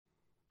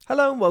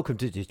Hello and welcome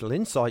to Digital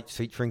Insights,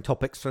 featuring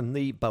topics from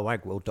the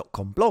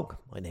boagworld.com blog.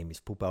 My name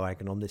is Paul Boag,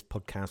 and on this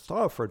podcast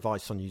I offer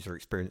advice on user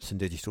experience and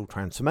digital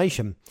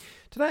transformation.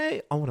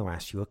 Today I want to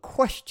ask you a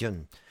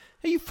question.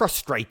 Are you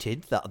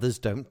frustrated that others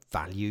don't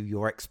value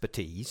your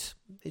expertise?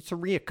 It's a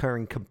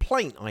reoccurring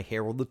complaint I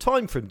hear all the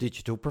time from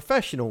digital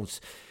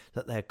professionals,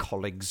 that their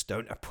colleagues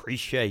don't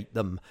appreciate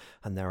them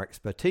and their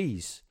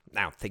expertise.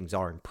 Now, things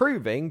are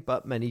improving,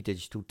 but many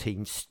digital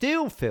teams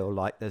still feel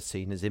like they're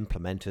seen as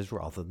implementers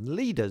rather than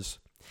leaders.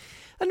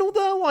 And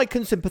although I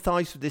can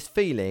sympathise with this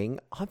feeling,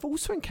 I've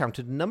also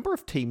encountered a number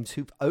of teams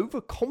who've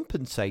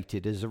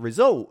overcompensated as a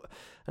result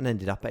and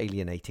ended up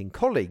alienating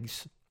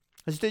colleagues.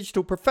 As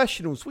digital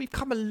professionals, we've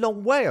come a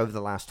long way over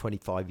the last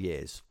 25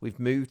 years. We've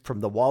moved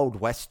from the wild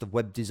west of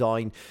web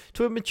design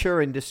to a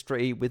mature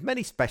industry with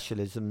many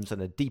specialisms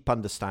and a deep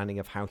understanding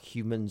of how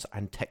humans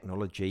and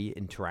technology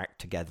interact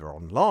together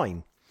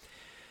online.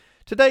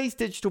 Today's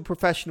digital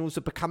professionals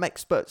have become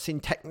experts in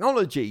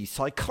technology,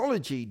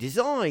 psychology,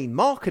 design,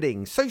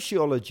 marketing,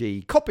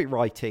 sociology,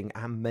 copywriting,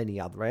 and many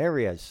other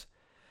areas.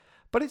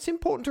 But it's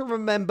important to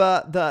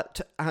remember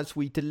that as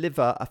we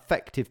deliver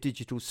effective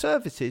digital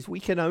services, we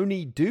can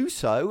only do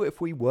so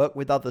if we work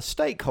with other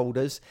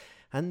stakeholders,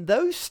 and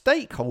those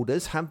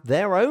stakeholders have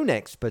their own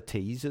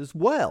expertise as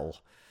well.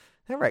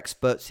 They're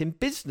experts in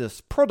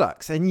business,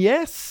 products, and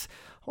yes,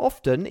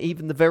 often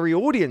even the very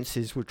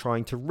audiences we're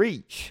trying to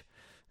reach.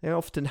 They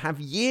often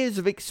have years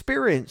of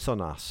experience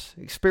on us,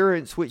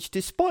 experience which,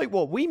 despite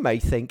what we may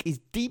think, is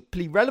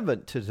deeply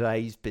relevant to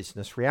today's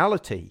business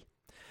reality.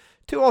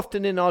 Too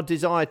often in our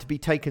desire to be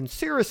taken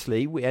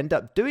seriously, we end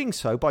up doing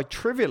so by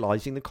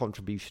trivializing the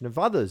contribution of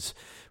others.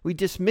 We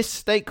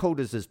dismiss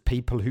stakeholders as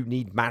people who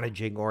need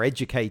managing or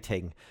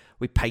educating.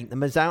 We paint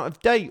them as out of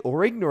date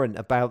or ignorant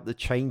about the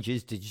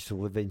changes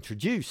digital have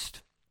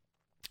introduced.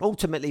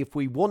 Ultimately, if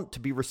we want to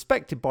be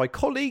respected by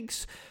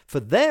colleagues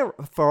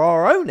for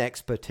our own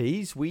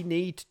expertise, we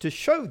need to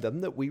show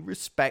them that we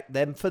respect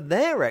them for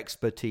their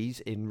expertise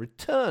in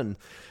return.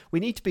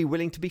 We need to be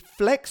willing to be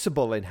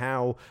flexible in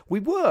how we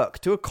work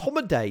to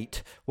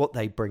accommodate what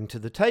they bring to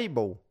the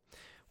table.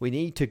 We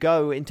need to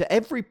go into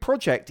every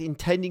project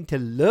intending to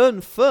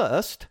learn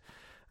first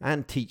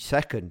and teach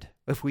second.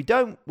 If we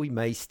don't, we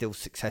may still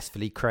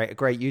successfully create a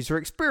great user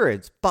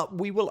experience, but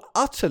we will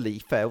utterly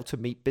fail to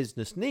meet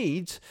business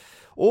needs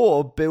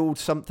or build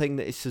something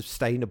that is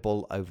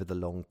sustainable over the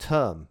long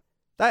term.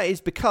 That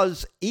is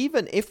because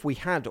even if we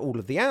had all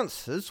of the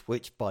answers,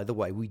 which by the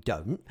way we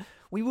don't,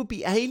 we would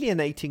be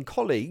alienating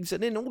colleagues,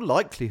 and in all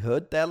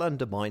likelihood they'll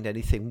undermine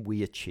anything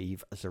we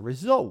achieve as a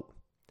result.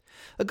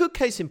 A good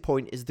case in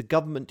point is the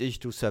government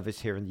digital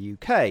service here in the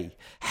UK,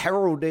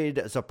 heralded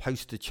as a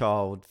poster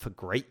child for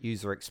great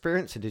user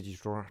experience and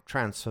digital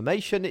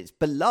transformation. It's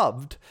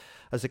beloved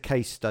as a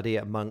case study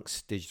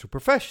amongst digital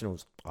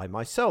professionals. I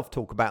myself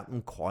talk about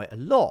them quite a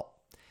lot.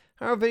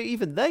 However,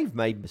 even they've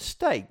made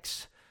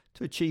mistakes.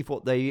 To achieve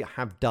what they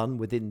have done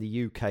within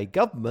the UK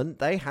government,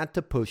 they had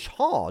to push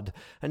hard,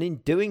 and in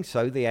doing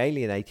so they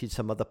alienated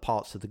some other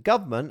parts of the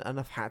government and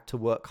have had to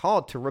work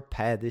hard to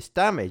repair this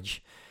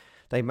damage.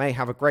 They may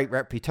have a great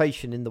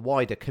reputation in the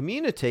wider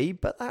community,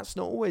 but that's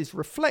not always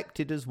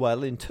reflected as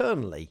well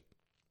internally.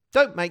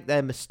 Don't make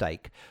their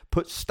mistake.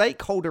 Put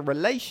stakeholder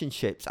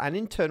relationships and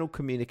internal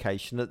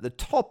communication at the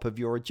top of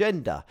your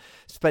agenda.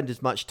 Spend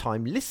as much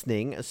time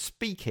listening as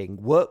speaking.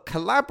 Work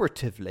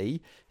collaboratively,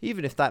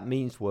 even if that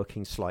means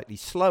working slightly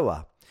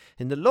slower.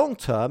 In the long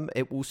term,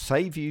 it will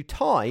save you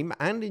time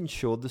and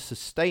ensure the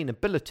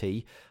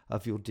sustainability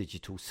of your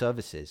digital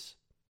services.